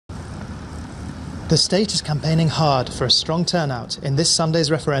The state is campaigning hard for a strong turnout in this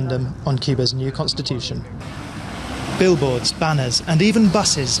Sunday's referendum on Cuba's new constitution. Billboards, banners, and even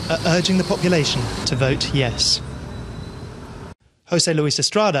buses are urging the population to vote yes. Jose Luis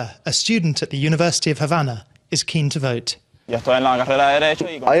Estrada, a student at the University of Havana, is keen to vote.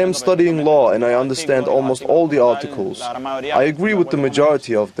 I am studying law and I understand almost all the articles. I agree with the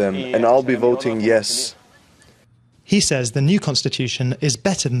majority of them and I'll be voting yes. He says the new constitution is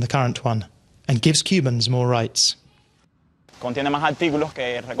better than the current one and gives Cubans more rights.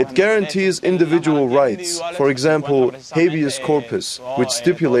 It guarantees individual rights, for example, habeas corpus, which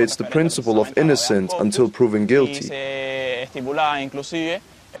stipulates the principle of innocence until proven guilty. The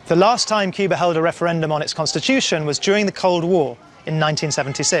last time Cuba held a referendum on its constitution was during the Cold War in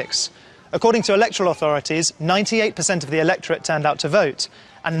 1976. According to electoral authorities, 98% of the electorate turned out to vote,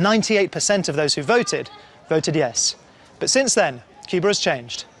 and 98% of those who voted yes. But since then, Cuba has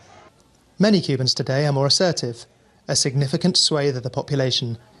changed. Many Cubans today are more assertive. A significant swathe of the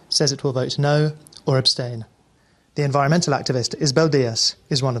population says it will vote no or abstain. The environmental activist Isabel Diaz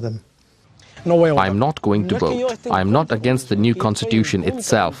is one of them. I am not going to vote. I am not against the new constitution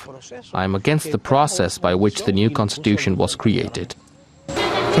itself. I am against the process by which the new constitution was created.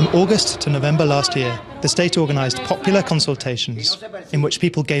 From August to November last year, the state organised popular consultations in which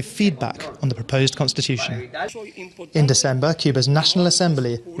people gave feedback on the proposed constitution. In December, Cuba's National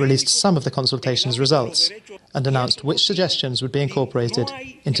Assembly released some of the consultation's results and announced which suggestions would be incorporated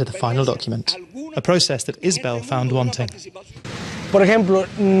into the final document, a process that Isabel found wanting. For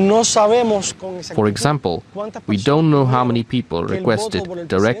example, we don't know how many people requested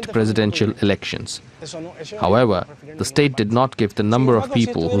direct presidential elections. However, the state did not give the number of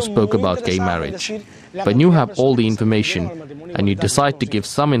people who spoke about gay marriage. When you have all the information and you decide to give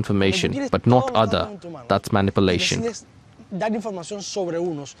some information but not other, that's manipulation.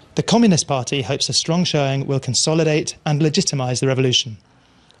 The Communist Party hopes a strong showing will consolidate and legitimise the revolution.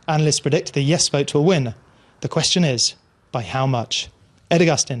 Analysts predict the yes vote will win. The question is, by how much? Ed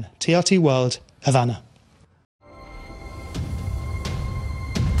Augustin, TRT World, Havana.